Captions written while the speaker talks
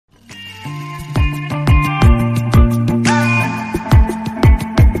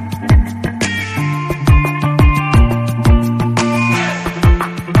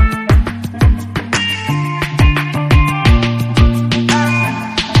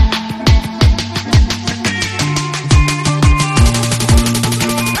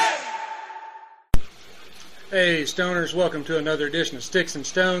Hey Stoners, welcome to another edition of Sticks and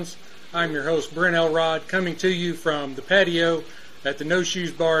Stones. I'm your host Brent Elrod, coming to you from the patio at the No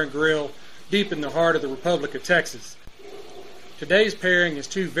Shoes Bar and Grill deep in the heart of the Republic of Texas. Today's pairing is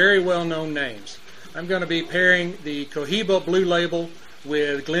two very well-known names. I'm going to be pairing the Cohiba Blue Label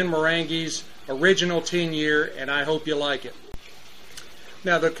with Glenmorangie's original 10-year, and I hope you like it.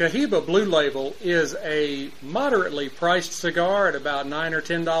 Now, the Cohiba Blue Label is a moderately priced cigar at about $9 or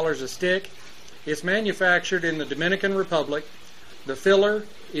 $10 a stick. It's manufactured in the Dominican Republic. The filler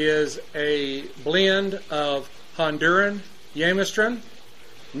is a blend of Honduran Yemistran,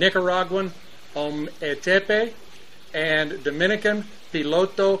 Nicaraguan Ometepe, and Dominican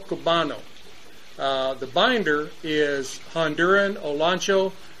Piloto Cubano. The binder is Honduran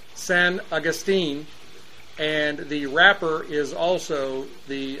Olancho San Agustin, and the wrapper is also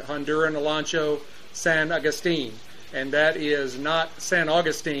the Honduran Olancho San Agustin, and that is not San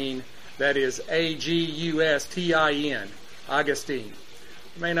Augustine. That is Agustin, Augustine.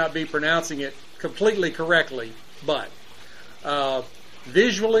 May not be pronouncing it completely correctly, but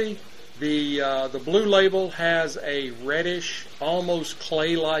visually, the Blue Label has a reddish, almost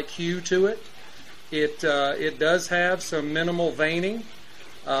clay-like hue to it. It does have some minimal veining.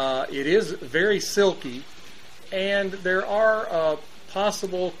 It is very silky, and there are a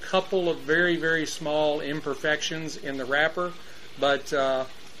possible couple of very, very small imperfections in the wrapper, but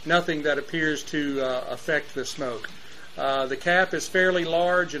nothing that appears to affect the smoke. The cap is fairly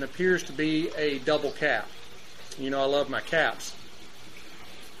large and appears to be a double cap. You know I love my caps.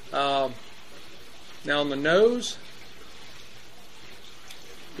 Now on the nose,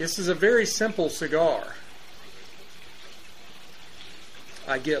 this is a very simple cigar.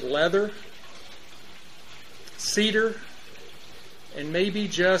 I get leather, cedar, and maybe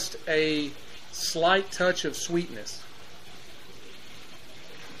just a slight touch of sweetness.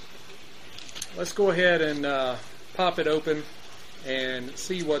 Let's go ahead and pop it open and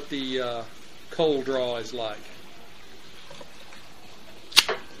see what the cold draw is like.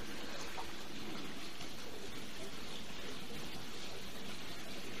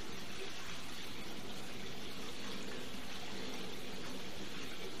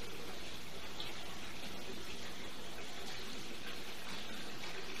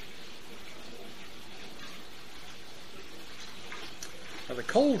 Now the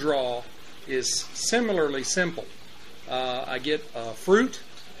cold draw is similarly simple. I get fruit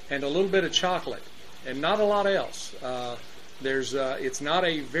and a little bit of chocolate, and not a lot else. It's not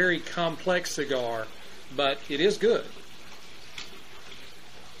a very complex cigar, but it is good.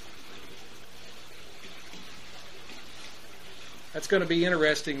 That's going to be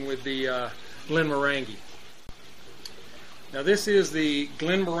interesting with the Glenmorangie. Now this is the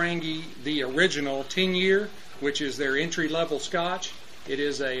Glenmorangie, the original 10-year, which is their entry-level scotch. It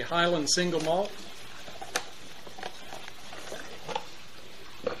is a Highland single malt.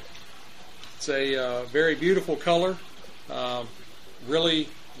 It's a very beautiful color. Really,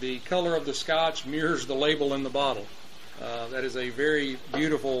 the color of the scotch mirrors the label in the bottle. That is a very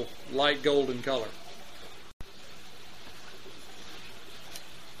beautiful light golden color.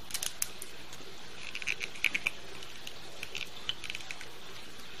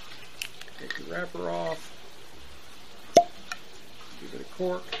 Take the wrapper off. Give it a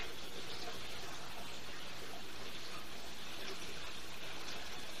cork.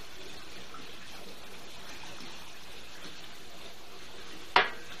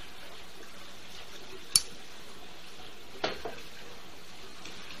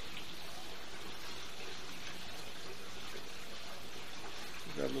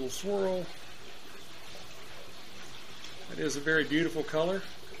 Give that a little swirl. That is a very beautiful color.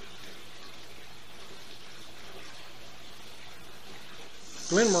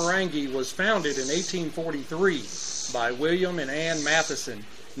 Glenmorangie was founded in 1843 by William and Ann Matheson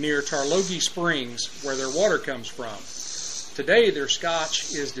near Tarlogie Springs, where their water comes from. Today their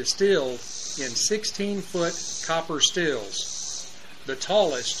scotch is distilled in 16-foot copper stills, the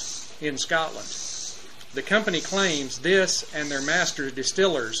tallest in Scotland. The company claims this and their master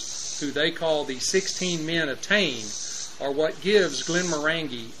distillers, who they call the 16 Men of Tane, are what gives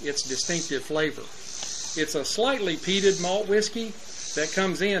Glenmorangie its distinctive flavor. It's a slightly peated malt whiskey that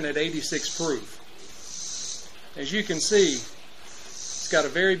comes in at 86 proof. As you can see, it's got a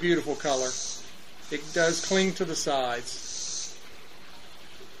very beautiful color. It does cling to the sides.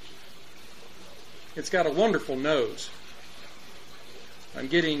 It's got a wonderful nose. I'm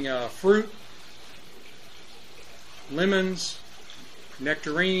getting fruit, lemons,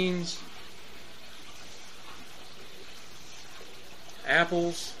 nectarines,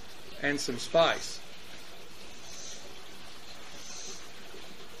 apples, and some spice.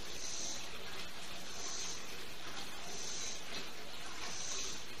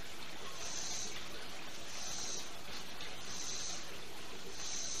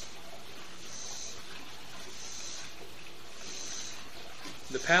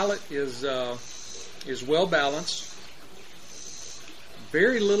 palate is well balanced.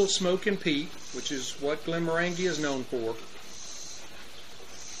 Very little smoke and peat, which is what Glenmorangie is known for.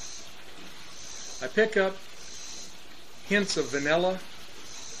 I pick up hints of vanilla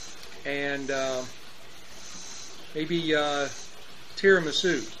and maybe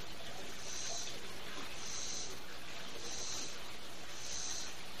tiramisu.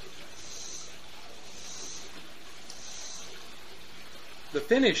 The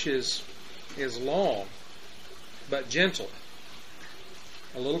finish is long but gentle,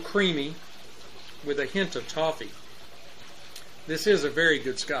 a little creamy with a hint of toffee. This is a very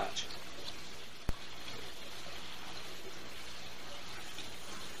good scotch.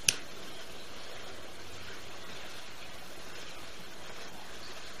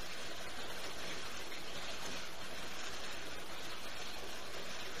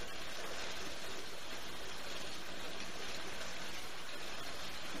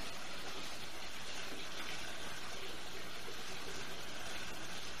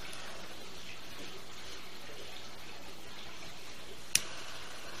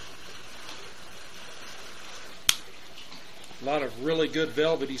 A lot of really good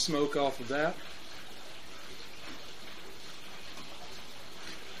velvety smoke off of that.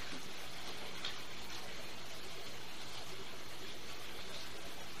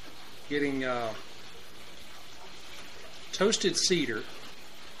 Getting toasted cedar,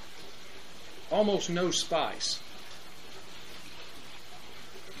 almost no spice.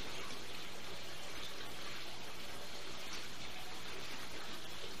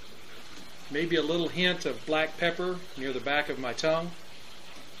 Maybe a little hint of black pepper near the back of my tongue.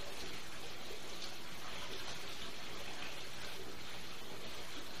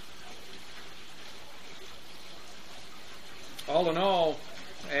 All in all,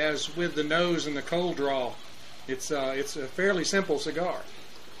 as with the nose and the cold draw, it's a fairly simple cigar.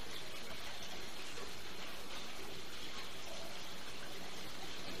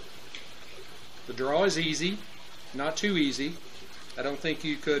 The draw is easy, not too easy. I don't think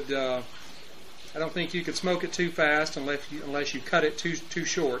you could smoke it too fast unless you cut it too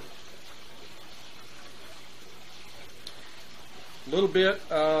short. A little bit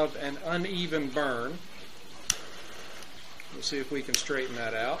of an uneven burn. We'll see if we can straighten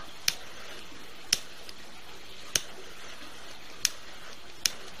that out.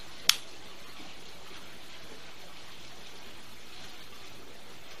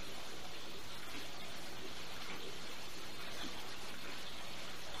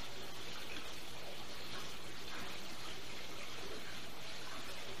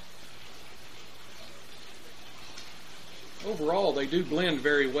 Overall, they do blend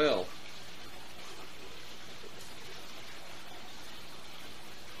very well.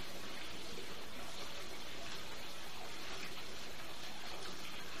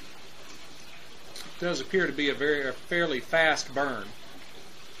 It does appear to be a fairly fast burn.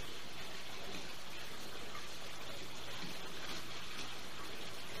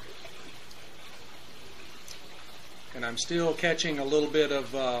 And I'm still catching a little bit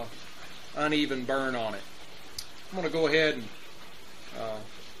of uneven burn on it. I'm going to go ahead and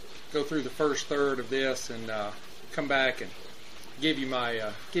go through the first third of this and come back and give you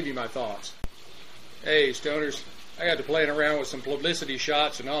my thoughts. Hey, stoners, I got to playing around with some publicity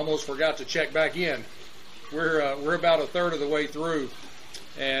shots and almost forgot to check back in. We're about a third of the way through,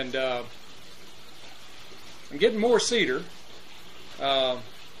 and I'm getting more cedar.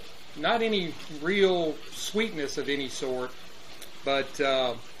 Not any real sweetness of any sort,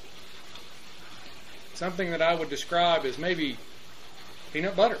 but something that I would describe as maybe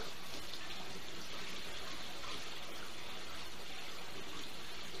peanut butter.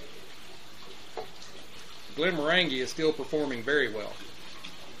 Glenmorangie is still performing very well.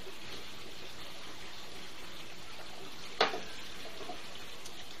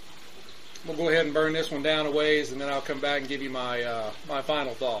 We'll go ahead and burn this one down a ways, and then I'll come back and give you my my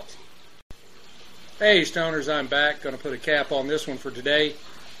final thoughts. Hey, stoners, I'm back. Going to put a cap on this one for today.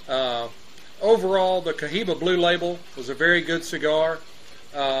 Overall, the Cohiba Blue Label was a very good cigar.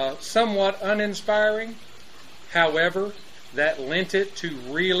 Somewhat uninspiring. However, that lent it to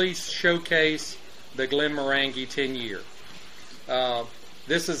really showcase the Glenmorangie 10-year.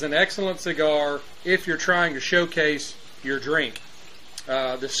 This is an excellent cigar if you're trying to showcase your drink.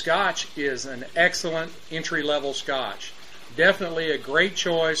 The Scotch is an excellent entry-level Scotch. Definitely a great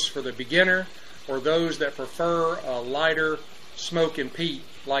choice for the beginner or those that prefer a lighter smoke and peat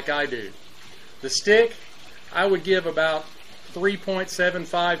like I do. The stick, I would give about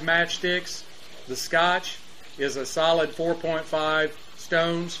 3.75 matchsticks. The Scotch is a solid 4.5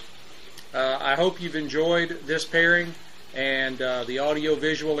 stones. I hope you've enjoyed this pairing, and the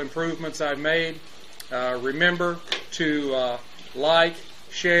audio-visual improvements I've made. Remember to like,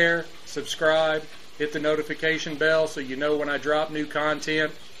 share, subscribe, hit the notification bell so you know when I drop new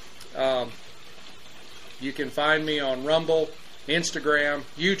content. You can find me on Rumble, Instagram,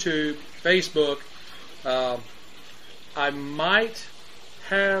 YouTube, Facebook. I might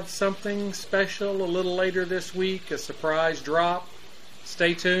have something special a little later this week, a surprise drop.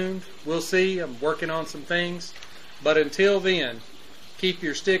 Stay tuned. We'll see. I'm working on some things. But until then, keep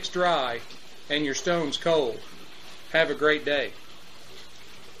your sticks dry and your stones cold. Have a great day.